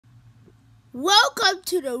Welcome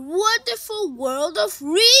to the wonderful world of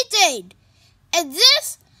reading. In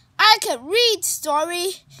this, I can read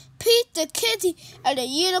story, Pete the Kitty and the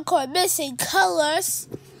Unicorn Missing Colors.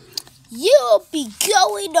 You'll be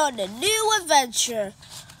going on a new adventure.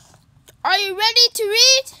 Are you ready to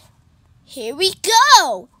read? Here we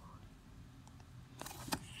go.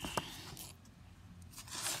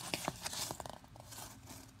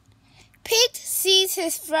 Pete sees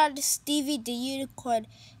his friend Stevie the Unicorn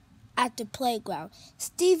at the playground.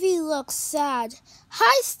 Stevie looks sad.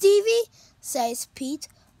 "Hi, Stevie," says Pete.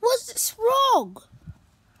 "What's wrong?"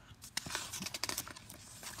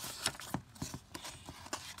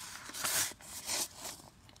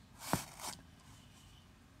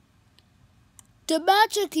 "The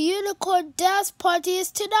magic unicorn dance party is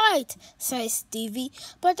tonight," says Stevie,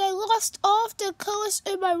 "but I lost all of the colors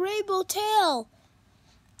in my rainbow tail."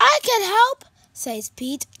 "I can help," says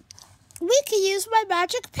Pete. "We can use my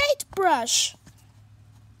magic paintbrush."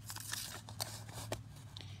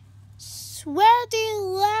 "Where do you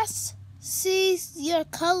last see your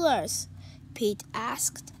colors?" Pete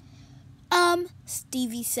asked.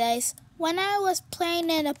 Stevie says, "When I was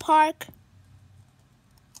playing in a park."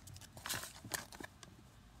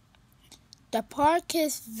 "The park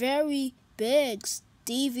is very big."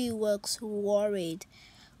 Stevie looks worried.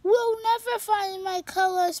 "We'll never find my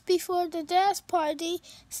colors before the dance party,"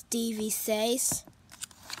 Stevie says.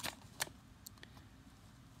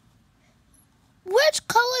 "Which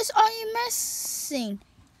colors are you missing?"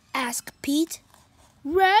 asked Pete.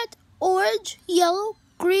 "Red, orange, yellow,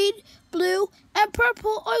 green, blue, and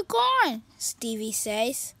purple are gone," Stevie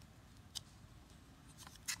says.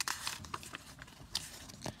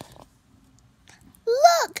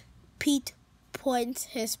 "Look!" Pete points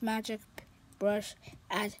his magic brush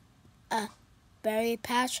at a berry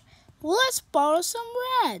patch. "Let's borrow some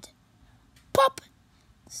red." Pop!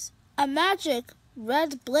 A magic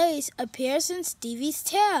red blaze appears in Stevie's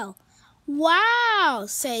tail. "Wow,"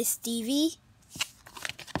 says Stevie.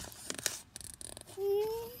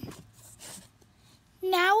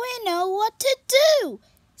 "Now we know what to do,"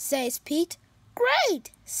 says Pete.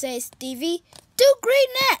 "Great," says Stevie. "Do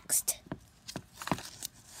green next."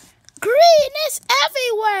 "Green is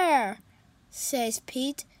everywhere," says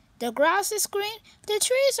Pete. "The grass is green, the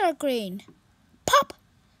trees are green." Pop!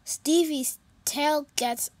 Stevie's tail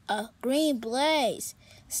gets a green blaze.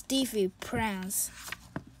 Stevie prowls.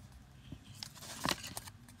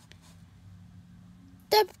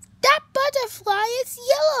 That butterfly is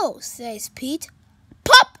yellow," says Pete.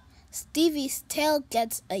 Pop! Stevie's tail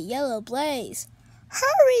gets a yellow blaze.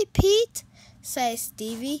 "Hurry, Pete," says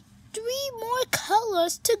Stevie. 3 more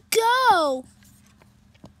colors to go."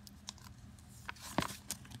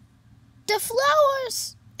 "The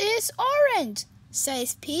flowers is orange,"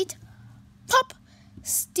 says Pete. Pop!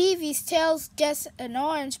 Stevie's tail gets an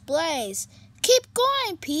orange blaze. "Keep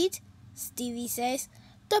going, Pete," Stevie says.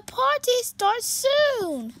 "The party starts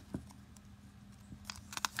soon."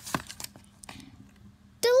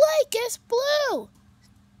 "The lake is blue,"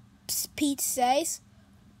 Pete says.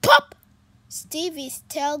 Pop! Stevie's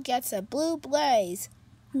tail gets a blue blaze.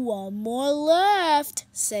 "1 more left,"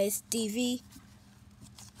 says Stevie.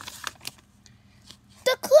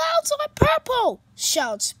 "The clouds are purple,"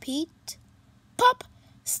 shouts Pete. Pop!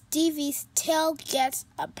 Stevie's tail gets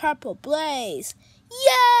a purple blaze.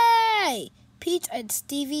 "Yay!" Pete and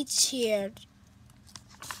Stevie cheered.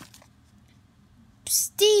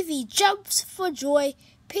 Stevie jumps for joy.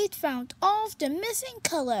 Pete found all of the missing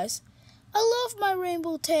colors. "I love my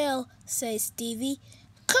rainbow tail," says Stevie.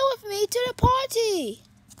 "Come with me to the party."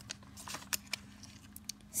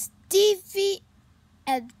 Stevie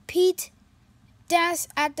and Pete dance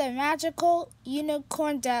at the magical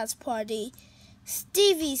unicorn dance party.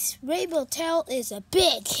 Stevie's rainbow tail is a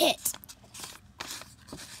big hit.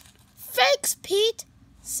 "Thanks, Pete,"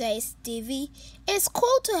 says Stevie. "It's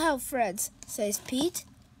cool to have friends," says Pete.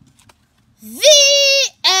 The